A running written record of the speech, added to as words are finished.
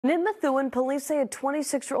In Methuen, police say a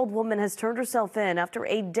 26-year-old woman has turned herself in after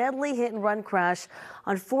a deadly hit-and-run crash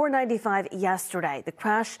on 495 yesterday. The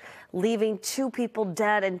crash leaving 2 people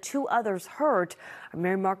dead and 2 others hurt.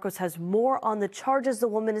 Mary Marcos has more on the charges the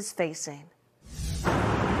woman is facing.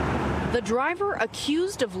 The driver,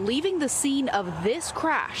 accused of leaving the scene of this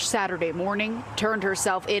crash Saturday morning, turned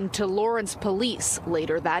herself in to Lawrence police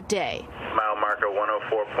later that day. Mile marker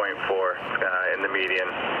 104.4 in the median.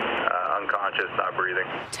 Unconscious, not breathing.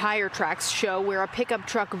 Tire tracks show where a pickup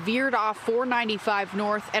truck veered off 495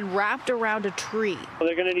 north and wrapped around a tree.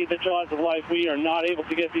 They're going to need the jaws of life. We are not able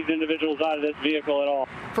to get these individuals out of this vehicle at all.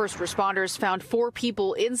 First responders found 4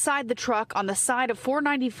 people inside the truck on the side of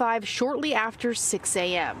 495 shortly after 6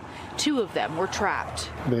 a.m. 2 of them were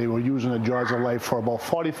trapped. They were using the jaws of life for about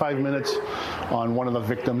 45 minutes on one of the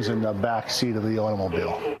victims in the back seat of the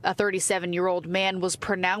automobile. A 37-year-old man was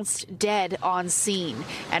pronounced dead on scene,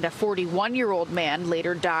 and a 41-year-old man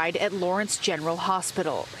later died at Lawrence General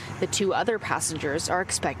Hospital. The 2 other passengers are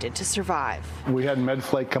expected to survive. We had med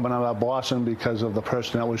flight coming out of Boston because of the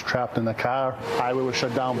person that was trapped in the car. Highway was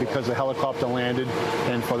shut down because the helicopter landed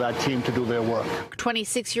and for that team to do their work.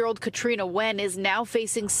 26-year-old Katrina Nguyen is now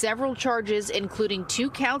facing several charges, including 2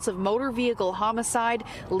 counts of motor vehicle homicide,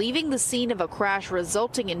 leaving the scene of a crash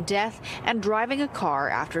resulting in death, and driving a car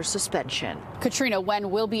after suspension. Katrina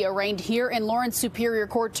Nguyen will be arraigned here in Lawrence Superior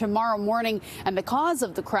Court tomorrow morning, and the cause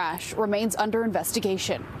of the crash remains under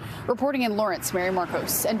investigation. Reporting in Lawrence, Mary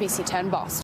Marcos, NBC 10 Boston.